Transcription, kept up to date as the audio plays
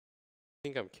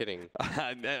think I'm kidding.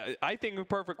 I think in a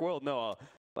perfect world, no.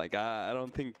 Like, I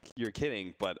don't think you're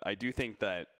kidding, but I do think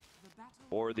that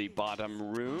for the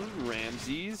bottom rune,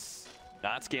 Ramses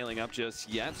not scaling up just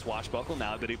yet. Swashbuckle,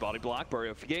 now ability body block,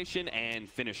 Burification, and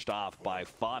finished off by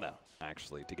FATA,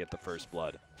 actually, to get the first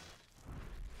blood.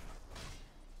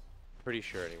 Pretty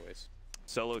sure anyways.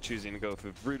 Solo choosing to go for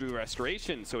Voodoo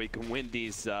Restoration so he can win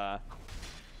these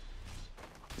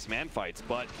man fights,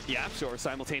 but YapzOr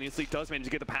simultaneously does manage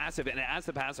to get the passive, and as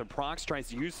the passive procs tries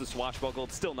to use the Swashbuckle,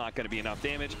 it's still not going to be enough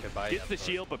damage. Gets the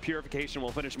shield, but Purification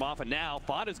will finish him off, and now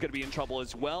FATA's going to be in trouble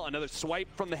as well. Another swipe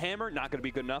from the hammer, not going to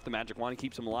be good enough. The magic wand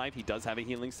keeps him alive. He does have a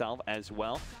healing salve as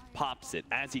well. Pops it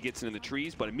as he gets into the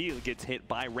trees, but immediately gets hit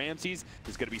by Ramses.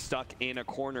 He's going to be stuck in a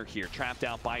corner here, trapped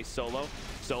out by Solo.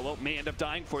 Solo may end up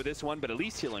dying for this one, but at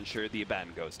least he'll ensure the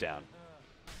Abaddon goes down.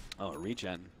 Oh,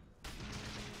 regen.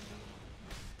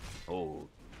 Oh,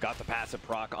 got the passive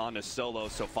proc onto Solo,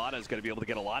 so FATA is going to be able to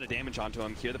get a lot of damage onto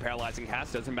him here. The paralyzing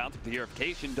cast doesn't bounce with the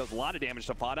Purification, does a lot of damage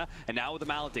to FATA, and now with the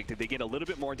Maledict, if they get a little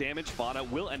bit more damage, FATA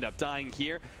will end up dying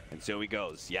here, and so he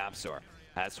goes. YapzOr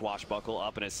has Swashbuckle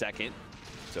up in a second,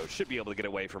 so should be able to get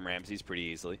away from Ramses pretty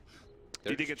easily.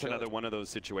 Do you think it's another one of those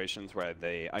situations where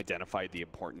they identified the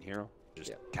important hero,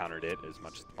 just countered it as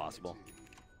much as possible?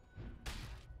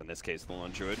 In this case, the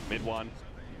Lone Druid, mid one.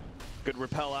 Good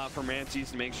repel out from Ramses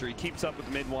to make sure he keeps up with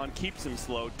the mid one, keeps him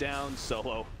slowed down.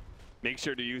 Solo, make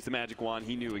sure to use the magic wand.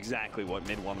 He knew exactly what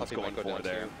mid one was going for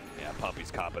there. Yeah, Puppey's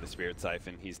caught by the Spirit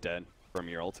Siphon. He's dead from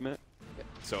your ultimate. Yep.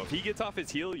 So if he gets off his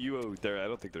heal, I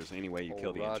don't think there's any way you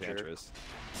kill the Enchantress.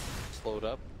 Slowed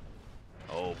up.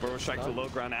 Oh, Burrow strikes the low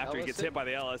ground after he gets hit by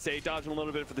the LSA, dodging a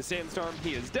little bit for the Sandstorm.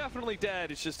 He is definitely dead.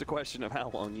 It's just a question of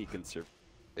how long he can survive.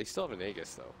 They still have an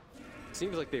Aegis though. It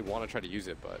seems like they want to try to use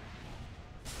it, but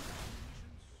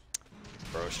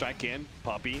Burrow strike in,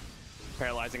 Puppey,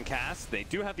 paralyzing cast. They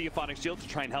do have the Euphonic Shield to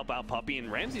try and help out Puppey, and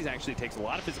Ramses actually takes a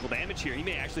lot of physical damage here. He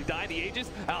may actually die. The Aegis,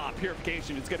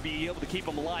 Purification is going to be able to keep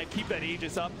him alive, keep that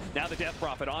Aegis up. Now the Death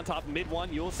Prophet on top of mid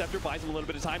one. Eul's Scepter buys him a little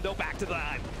bit of time though. Back to the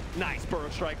nice Burrow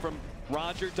strike from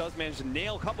Roger. Does manage to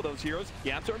nail a couple of those heroes.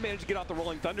 YapzOr managed to get off the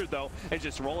Rolling Thunder though, and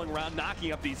just rolling around,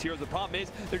 knocking up these heroes. The problem is,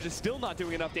 they're just still not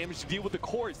doing enough damage to deal with the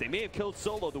cores. They may have killed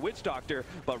Solo, the Witch Doctor,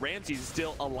 but Ramses is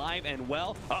still alive and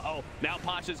well. Now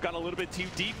Pasha's gone a little bit too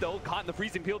deep though, caught in the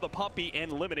freezing field of the Puppey and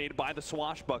eliminated by the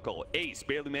Swashbuckle. Ace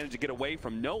barely managed to get away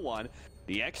from no one.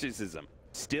 The Exorcism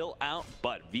still out,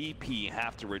 but VP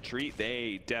have to retreat.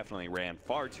 They definitely ran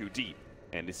far too deep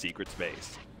into secret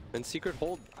space. And Secret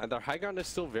Hold, their high ground is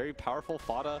still very powerful.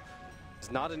 FATA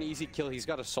is not an easy kill. He's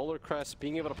got a Solar Crest.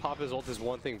 Being able to pop his ult is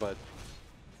one thing, but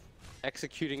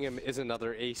executing him is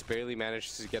another. Ace barely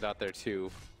managed to get out there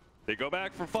too. They go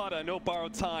back for FATA, no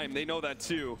borrowed time. They know that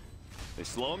too. They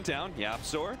slow him down.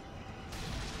 YapzOr,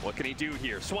 what can he do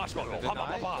here? Swashbuckle.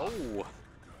 Oh,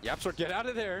 YapzOr, get out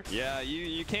of there. Yeah,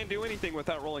 you can't do anything with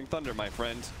that Rolling Thunder, my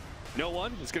friend. No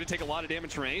one. It's going to take a lot of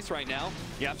damage from Ace right now.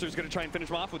 YapzOr's going to try and finish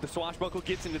him off with the Swashbuckle.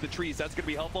 Gets into the trees. That's going to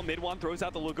be helpful. Mid one throws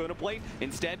out the Laguna Plate.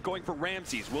 Instead, going for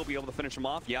Ramses. Will be able to finish him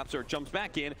off. YapzOr jumps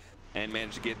back in and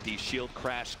managed to get the shield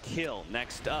crash kill.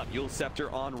 Next up, Eul's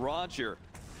Scepter on Roger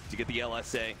to get the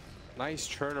LSA. Nice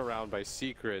turnaround by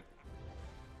Secret.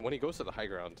 When he goes to the high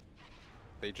ground,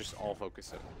 they just all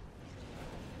focus him.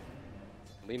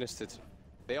 Linus,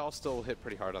 they all still hit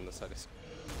pretty hard on the side of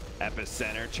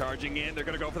Epicenter charging in. They're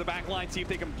going to go for the back line, see if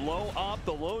they can blow up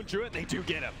the Lone Druid. They do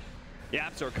get him.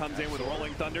 YapzOr comes in with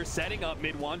Rolling Thunder, setting up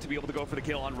mid one to be able to go for the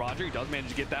kill on Roger. He does manage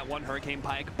to get that one. Hurricane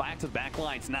Pike back to the back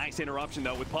lines. Nice interruption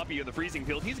though with Puppey in the freezing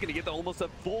field. He's going to get almost a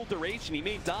full duration. He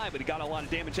may die, but he got a lot of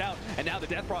damage out. And now the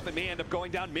Death Prophet may end up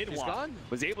going down mid one.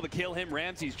 Was able to kill him.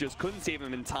 Ramses just couldn't save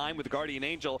him in time with the Guardian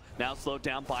Angel. Now slowed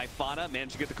down by FATA.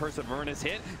 Managed to get the Curse of Avernus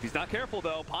hit. If he's not careful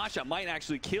though, Pasha might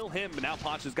actually kill him. But now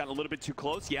Pasha's got a little bit too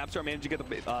close. YapzOr managed to get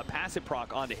the passive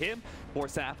proc onto him.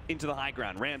 Force Sap into the high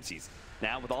ground. Ramses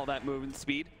now with all that movement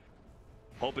speed,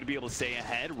 hoping to be able to stay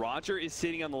ahead. Roger is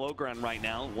sitting on the low ground right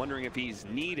now, wondering if he's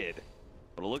needed.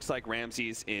 But it looks like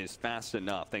Ramses is fast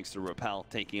enough, thanks to Repel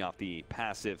taking off the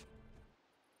passive.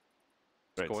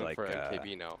 It's going for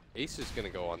MKB now. Ace is going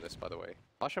to go on this, by the way.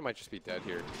 Pasha might just be dead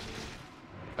here.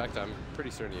 In fact, I'm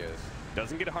pretty certain he is.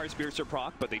 Doesn't get a Heart Piercer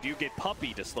proc, but they do get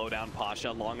Puppey to slow down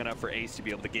Pasha long enough for Ace to be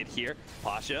able to get here.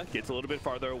 Pasha gets a little bit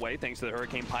farther away thanks to the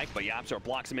Hurricane Pike, but YapzOr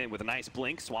blocks him in with a nice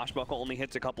blink. Swashbuckle only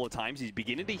hits a couple of times. He's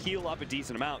beginning to heal up a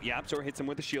decent amount. YapzOr hits him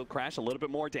with a shield crash, a little bit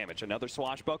more damage. Another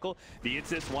Swashbuckle. The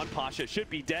insist one, Pasha should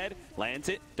be dead. Lands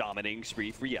it. Dominating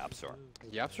spree for YapzOr.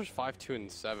 YapzOr's 5-2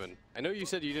 and 7. I know you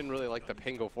said you didn't really like the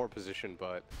Pango 4 position,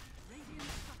 but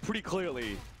pretty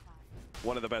clearly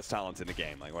one of the best talents in the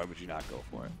game. Like, why would you not go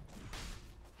for it?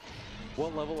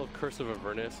 What level of Curse of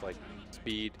Avernus? Like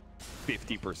speed?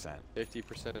 50%.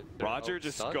 50%. Roger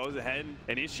just goes ahead and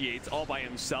initiates all by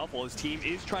himself while his team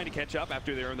is trying to catch up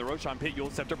after they're in the Roshan pit.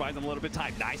 Scepter buys them a little bit of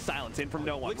time. Nice silence in from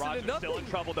no one. Roger still in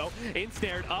trouble though.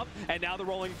 Ensnared up, and now the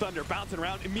Rolling Thunder bouncing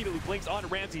around, immediately blinks on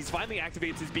Ramses. Finally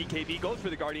activates his BKB, goes for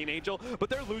the Guardian Angel,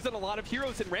 but they're losing a lot of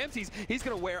heroes, and Ramses, he's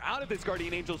going to wear out of this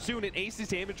Guardian Angel soon, and Ace's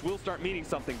damage will start meaning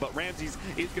something, but Ramses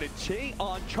is going to chain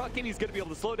on trucking. He's going to be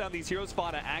able to slow down these heroes.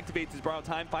 FATA activates his borrowed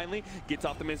time finally, gets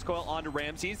off the Mist Coil onto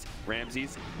Ramses.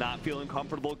 Ramses not feeling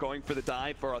comfortable going for the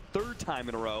dive for a third time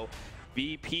in a row.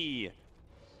 VP.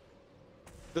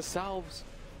 The salves.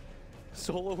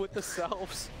 Solo with the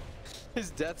salves.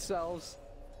 His death salves.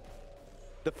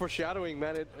 The foreshadowing,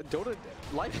 man. Dota,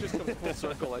 life just comes full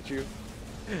circle at you.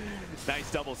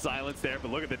 Nice double silence there, but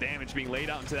look at the damage being laid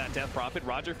out into that Death Prophet.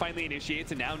 Roger finally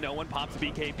initiates, and now no one pops the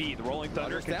BKB. The Rolling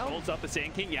Thunder controls up the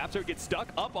Sand King. YapzOr gets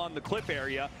stuck up on the cliff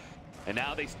area. And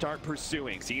now they start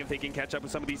pursuing, seeing if they can catch up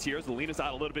with some of these heroes. Lena's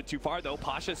out a little bit too far, though.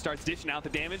 Pasha starts dishing out the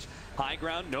damage. High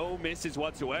ground, no misses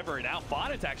whatsoever. And now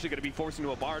FATA's actually going to be forced into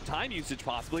a borrowed time usage,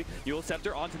 possibly.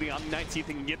 Scepter onto the Omni Knight, see if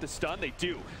they can get the stun. They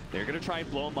do. They're going to try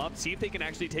and blow him up, see if they can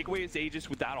actually take away his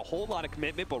Aegis without a whole lot of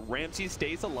commitment. But Ramses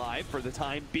stays alive for the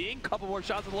time being. Couple more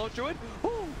shots of the Lone Druid.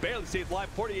 Ooh, barely stays alive,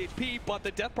 40 HP, but the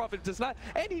Death Prophet does not.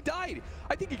 And he died.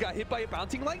 I think he got hit by a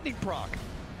bouncing lightning proc.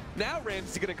 Now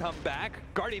Ramses is going to come back.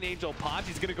 Guardian Angel pods.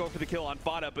 He's going to go for the kill on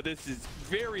FATA, but this is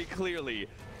very clearly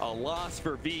a loss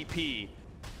for VP.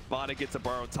 FATA gets a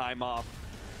borrowed time off.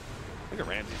 Look at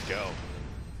Ramses go.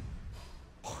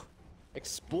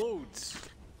 Explodes.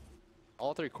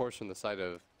 All three cores from the side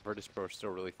of Virtus Pro are still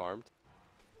really farmed.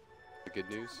 The good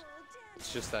news.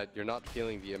 It's just that you're not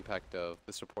feeling the impact of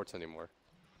the supports anymore.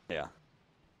 Yeah.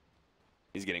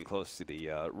 He's getting close to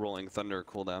the Rolling Thunder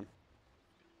cooldown.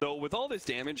 So with all this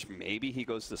damage, maybe he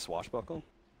goes to Swashbuckle?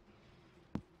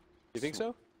 You think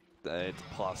so? It's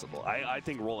possible. I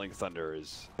think Rolling Thunder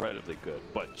is incredibly good,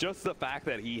 but just the fact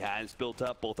that he has built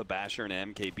up both a Basher and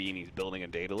an MKB and he's building a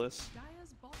Daedalus,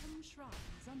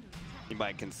 he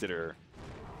might consider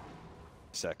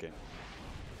second.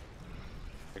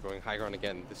 They're going high ground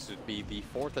again. This would be the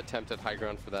fourth attempt at high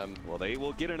ground for them. Well, they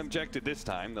will get an objective this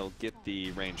time. They'll get the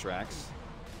range racks.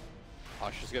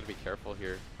 Pasha's got to be careful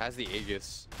here. Has the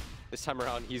Aegis. This time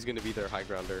around, he's going to be their high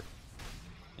grounder.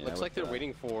 Yeah, looks like they're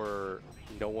waiting for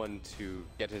no one to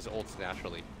get his ults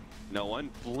naturally. No one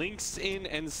blinks in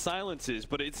and silences,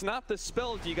 but it's not the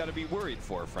spells you got to be worried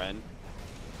for, friend.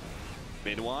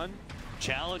 Mid one.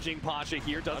 Challenging Pasha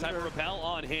here, does have a repel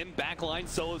on him. Backline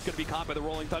Solo's going to be caught by the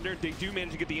Rolling Thunder. They do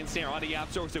manage to get the ensnare onto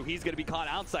YapzOr, so he's going to be caught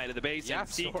outside of the base. And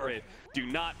Secret do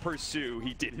not pursue.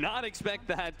 He did not expect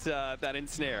that that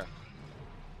ensnare.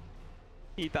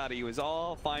 He thought he was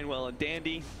all fine, well, and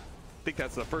dandy. I think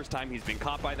that's the first time he's been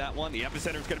caught by that one. The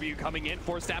Epicenter is going to be coming in.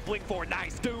 Force that blink forward.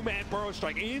 Nice Doom-Man Burrow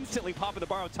Strike. Instantly popping the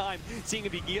borrowed time. Seeing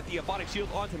if he can get the Aphotic Shield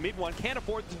onto mid one. Can't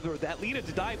afford that Lena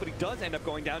to die, but he does end up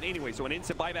going down anyway. So an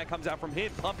instant buyback comes out from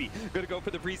him. Puppey going to go for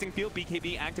the Freezing Field.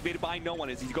 BKB activated by no one.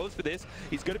 As he goes for this,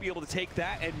 he's going to be able to take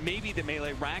that and maybe the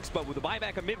melee racks. But with the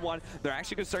buyback of mid one, they're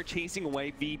actually going to start chasing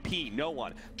away VP. No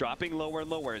one. Dropping lower and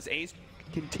lower as Ace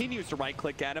continues to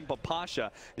right-click at him, but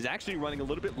Pasha is actually running a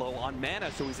little bit low on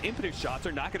mana, so his impetus shots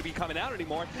are not going to be coming out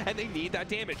anymore, and they need that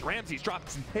damage. Ramses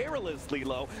drops perilously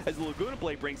low as the Laguna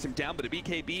Blade brings him down, but a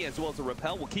BKB as well as a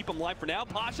repel will keep him alive for now.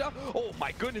 Pasha, oh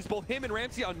my goodness, both him and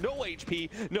Ramses on no HP.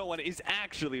 No one is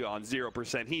actually on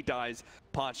 0%. He dies.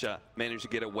 Pasha managed to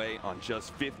get away on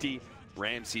just 50.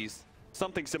 Ramses,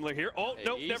 something similar here. Oh,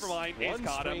 nope, never mind. Ace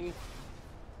caught him.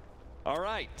 All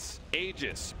right,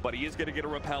 Aegis, but he is going to get a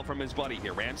repel from his buddy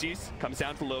here. Ramses comes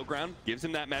down to low ground, gives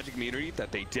him that magic immunity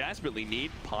that they desperately need.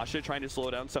 Pasha trying to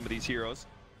slow down some of these heroes.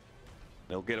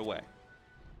 They'll get away.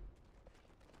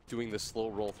 Doing the slow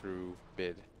roll through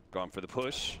mid. Going for the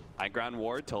push. High ground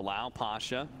ward to allow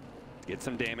Pasha to get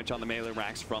some damage on the melee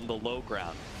racks from the low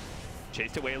ground.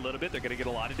 Chased away a little bit. They're going to get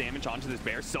a lot of damage onto this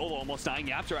bear. Solo almost dying.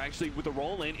 YapzOr actually with the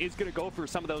roll in is going to go for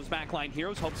some of those backline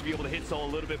heroes. Hopes to be able to hit Solo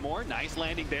a little bit more. Nice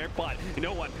landing there, but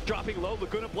no one dropping low.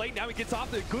 Laguna Blade. Now he gets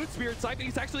off the good Spirit Siphon.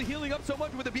 He's actually healing up so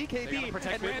much with the BKB.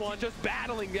 And Ramses just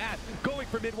battling that. Going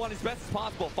for mid one as best as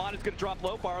possible. FATA's going to drop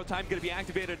low. Borrow time going to be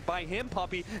activated by him.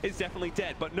 Puppey is definitely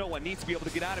dead, but no one needs to be able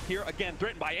to get out of here. Again,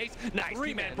 threatened by Ace. Nice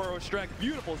three-man Burrow Strike.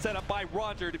 Beautiful setup by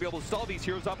Roger to be able to stall these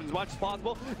heroes up as much as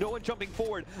possible. No one jumping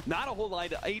forward. Not a whole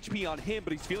lot of HP on him,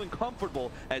 but he's feeling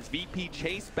comfortable as VP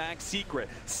chased back Secret.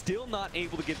 Still not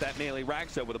able to get that melee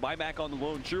rack, so with a buyback on the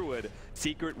Lone Druid,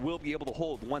 Secret will be able to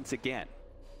hold once again.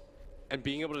 And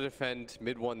being able to defend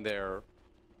mid one there.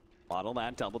 Model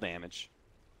that double damage.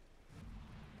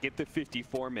 Get the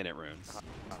 54-minute runes.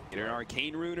 Get an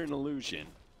arcane rune or an illusion.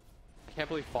 I can't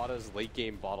believe FATA's late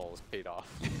game bottle has paid off.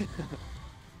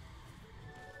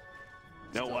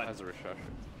 No one has a refresh.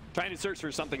 Trying to search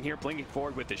for something here, blinking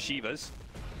forward with the Shivas.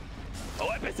 Oh,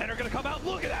 Epicenter gonna come out.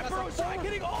 Look at that burrow strike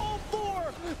hitting all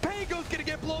four. Pango's gonna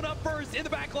get blown up first. In the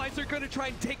back lines, they're gonna try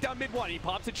and take down mid one. He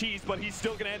pops a cheese, but he's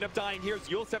still gonna end up dying here.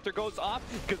 Yule Scepter goes off.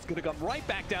 It's gonna come right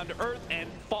back down to earth and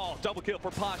fall. Double kill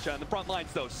for Pasha in the front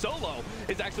lines, though. Solo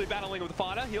is actually battling with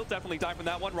FATA. He'll definitely die from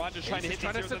that one. Roger's trying to hit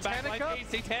these zeros in the back line. Ace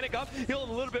Satanic up. Healing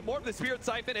a little bit more of the Spirit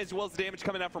Siphon, as well as the damage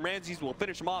coming out from Ramses will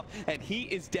finish him off, and he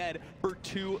is dead for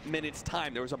 2 minutes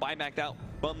time. There was a buyback out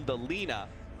from the Lina.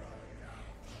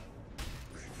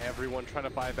 Everyone trying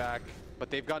to buy back, but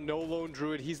they've got no lone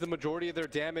druid. He's the majority of their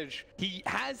damage. He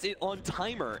has it on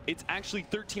timer. It's actually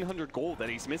 1,300 gold that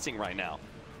he's missing right now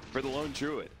for the lone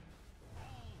druid.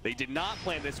 They did not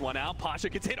plan this one out. Pasha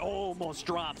gets hit, almost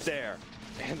drops there.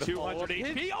 And the 200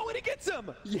 HP. Oh, and he gets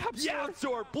him!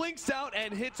 YapzOr blinks out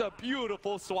and hits a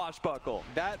beautiful swashbuckle.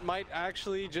 That might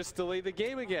actually just delay the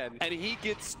game again. And he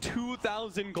gets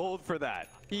 2,000 gold for that.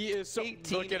 He is so...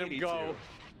 Look at him go.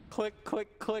 Click,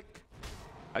 click, click.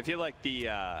 I feel like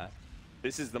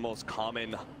this is the most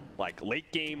common, like, late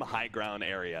game high ground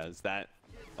area. Is that?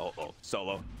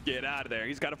 Solo, get out of there.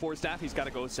 He's got a 4-staff. He's got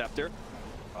a Ghost Scepter.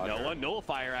 No one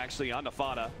nullifier actually on the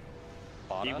FATA.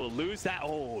 He will lose that.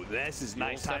 Oh, this is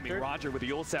nice timing. Roger with the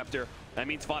Yule Scepter. That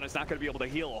means FATA's not going to be able to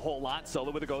heal a whole lot.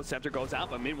 Solo with the Ghost Scepter goes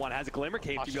out, but Min1 has a Glimmer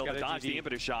Cave to be able to dodge the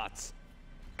impetus shots.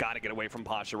 Got to get away from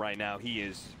Pasha right now. He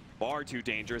is far too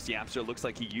dangerous. YapzOr looks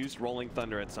like he used Rolling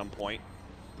Thunder at some point.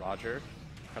 Roger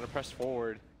trying to press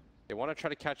forward. They want to try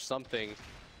to catch something,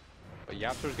 but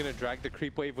YapzOr's going to drag the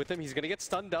creep wave with him. He's going to get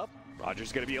stunned up.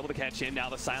 Roger's going to be able to catch in. Now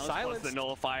the silence plus the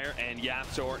nullifier, and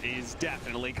YapzOr is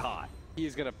definitely caught. He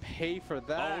is going to pay for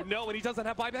that. Oh no, and he doesn't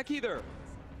have buyback either.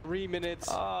 3 minutes.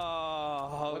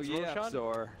 Oh,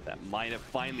 YapzOr. That might have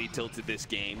finally tilted this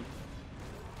game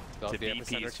to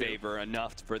VP's favor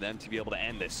enough for them to be able to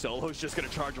end this. Solo's just going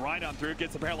to charge right on through,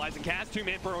 gets the paralyzing cast,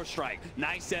 2-man burrow strike.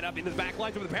 Nice setup into the back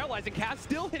lines with the paralyzing cast,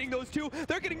 still hitting those two.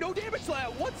 They're getting no damage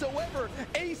whatsoever.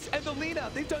 Ace and the Lina,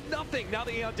 they've done nothing. Now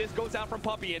the Aeon Disc goes out from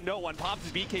Puppey, and no one pops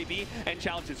his BKB and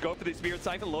challenges. Go for the Spirit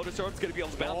Siphon. Lotus Orb's going to be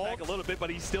able to bounce back a little bit,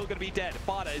 but he's still going to be dead.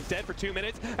 FATA is dead for 2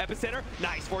 minutes. Epicenter,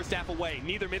 nice 4-staff away.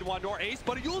 Neither Mid1 nor Ace,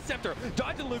 but a Yule Scepter.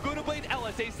 Dodging Laguna Blade,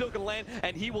 LSA still going to land,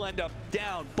 and he will end up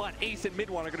down, but Ace and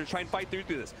Mid1 are going to try and fight through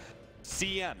this.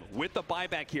 CM with the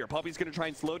buyback here. Puppey's going to try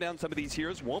and slow down some of these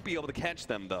heroes. Won't be able to catch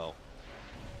them, though.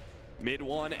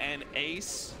 Mid1 and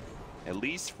Ace, at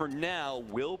least for now,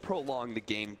 will prolong the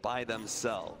game by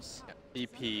themselves.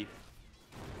 EP.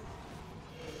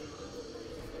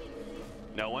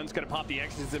 No one's going to pop the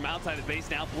exorcism outside the base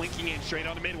now, blinking in straight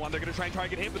on the Mid1. They're going to try and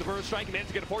target him with the burst strike and manage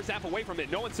to get a 4-staff away from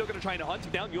it. No one's still going to try and hunt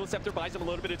him down. Yule Scepter buys him a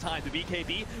little bit of time. The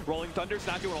BKB, Rolling Thunder's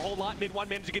not doing a whole lot. Mid1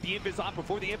 managed to get the invis off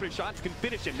before the infinite shots can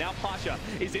finish him. Now Pasha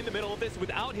is in the middle of this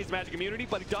without his magic immunity,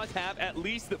 but he does have at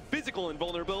least the physical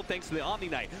invulnerability thanks to the Omni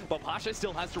Knight. But Pasha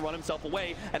still has to run himself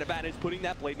away, and Abat is putting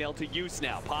that blade mail to use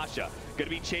now. Pasha going to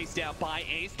be chased out by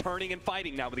Ace, turning and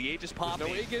fighting now with the Aegis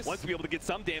popping. Wants to be able to get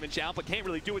some damage out, but can't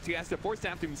really do it, so he has to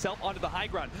 4-staff himself onto the high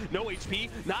ground. No HP,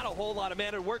 not a whole lot of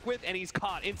mana to work with, and he's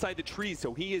caught inside the trees,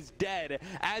 so he is dead,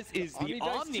 as is the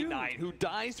Omni Knight, who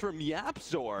dies from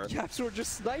YapzOr. YapzOr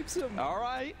just snipes him. All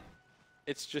right.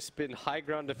 It's just been high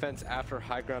ground defense after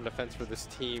high ground defense for this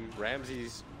team.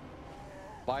 Ramses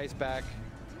buys back.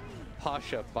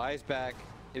 Pasha buys back.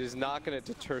 It is not going to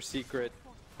deter Secret.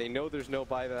 They know there's no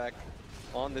buyback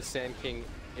on the Sand King.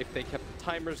 If they kept the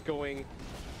timers going,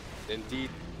 indeed,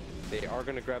 they are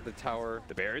going to grab the tower.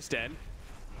 The bear is dead.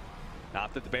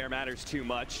 Not that the bear matters too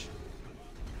much.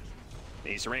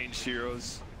 These ranged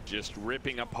heroes just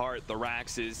ripping apart the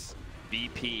Raxes.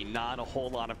 VP, not a whole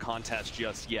lot of contest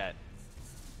just yet.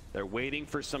 They're waiting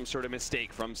for some sort of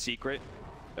mistake from Secret.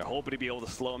 They're hoping to be able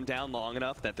to slow him down long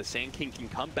enough that the Sand King can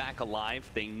come back alive.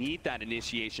 They need that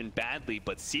initiation badly,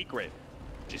 but Secret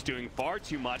just doing far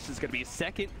too much. There's going to be a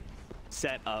second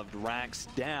set of Rax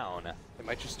down. They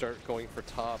might just start going for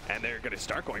top. And they're going to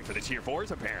start going for the tier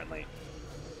 4s, apparently.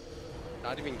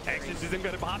 Not even Exorcism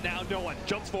going to pop now. No one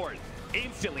jumps forward.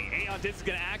 Instantly, Aeon Disc is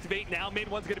going to activate now.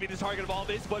 Mid1's going to be the target of all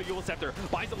this, but Yule Scepter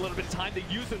buys a little bit of time. They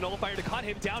use the nullifier to cut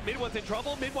him down. Mid1's in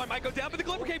trouble. Mid1 might go down, but the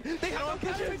Glimmer Cave, they have no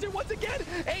counter once again.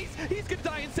 Ace, he's going to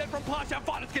die instead from Pasha.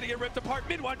 FATA's going to get ripped apart.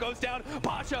 Mid1 goes down.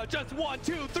 Pasha just 1,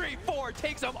 2, 3, 4,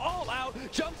 takes them all out.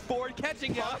 Jumps forward,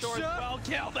 catching YapzOr as well.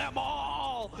 Kill them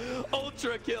all.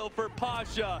 Ultra kill for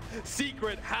Pasha.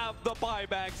 Secret have the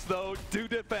buybacks, though, to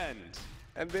defend.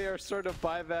 And they are sort of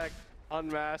buyback en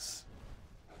masse.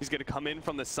 He's going to come in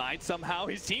from the side somehow.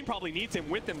 His team probably needs him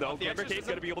with him, though. Grimmercade's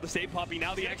going to be able to save Puppey.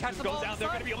 Now the exorcism goes out. They're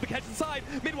going to be able to catch the side.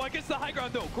 Mid1 gets the high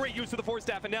ground, though. Great use of the Force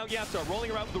Staff. And now YapzOr rolling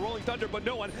around with the Rolling Thunder, but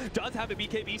no one does have the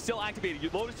BKB still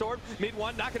activated. Lotus Orb,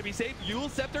 Mid1 not going to be safe. Yule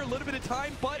Scepter, a little bit of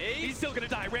time, but he's still going to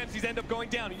die. Ramses end up going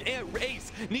down. And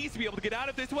Ace needs to be able to get out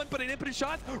of this one, but an impetus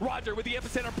shot. Roger with the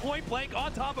epicenter point blank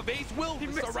on top of Ace will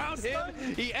surround him.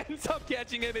 He ends up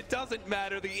catching him. It doesn't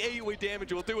matter. The AoE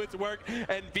damage will do its work,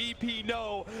 and VP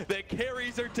know that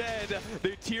carries are dead.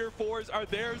 The tier 4s are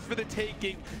theirs for the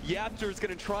taking. YapzOr is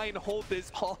going to try and hold this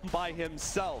all by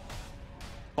himself.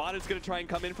 FATA's going to try and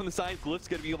come in from the side. Glyph's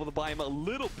going to be able to buy him a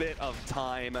little bit of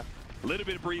time. A little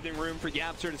bit of breathing room for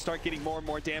YapzOr to start getting more and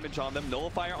more damage on them.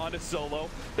 Nullifier onto Solo.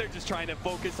 They're just trying to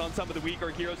focus on some of the weaker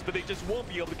heroes, but they just won't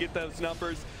be able to get those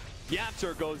numbers.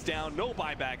 YapzOr goes down, no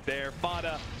buyback there.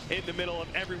 FATA in the middle of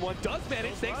everyone. Does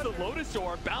manage, thanks to Lotus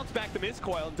Orb, bounce back the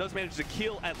miscoil and does manage to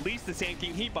kill at least the Sand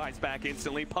King. He buys back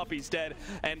instantly. Puppey's dead,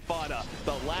 and FATA,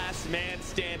 the last man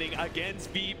standing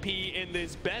against VP in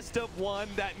this best of one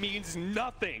that means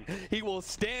nothing. He will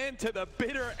stand to the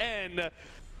bitter end.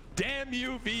 Damn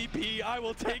you, VP, I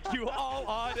will take you all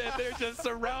on, and they're just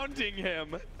surrounding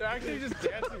him. They're actually just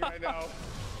dancing right now.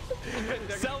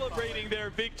 Celebrating their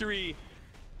victory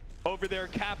over their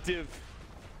captive.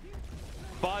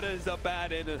 FATA is up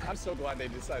at it. I'm so glad they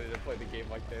decided to play the game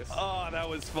like this. Oh, that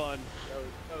was fun.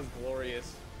 That was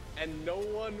glorious. And no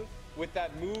one with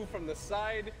that move from the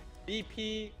side,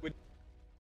 BP with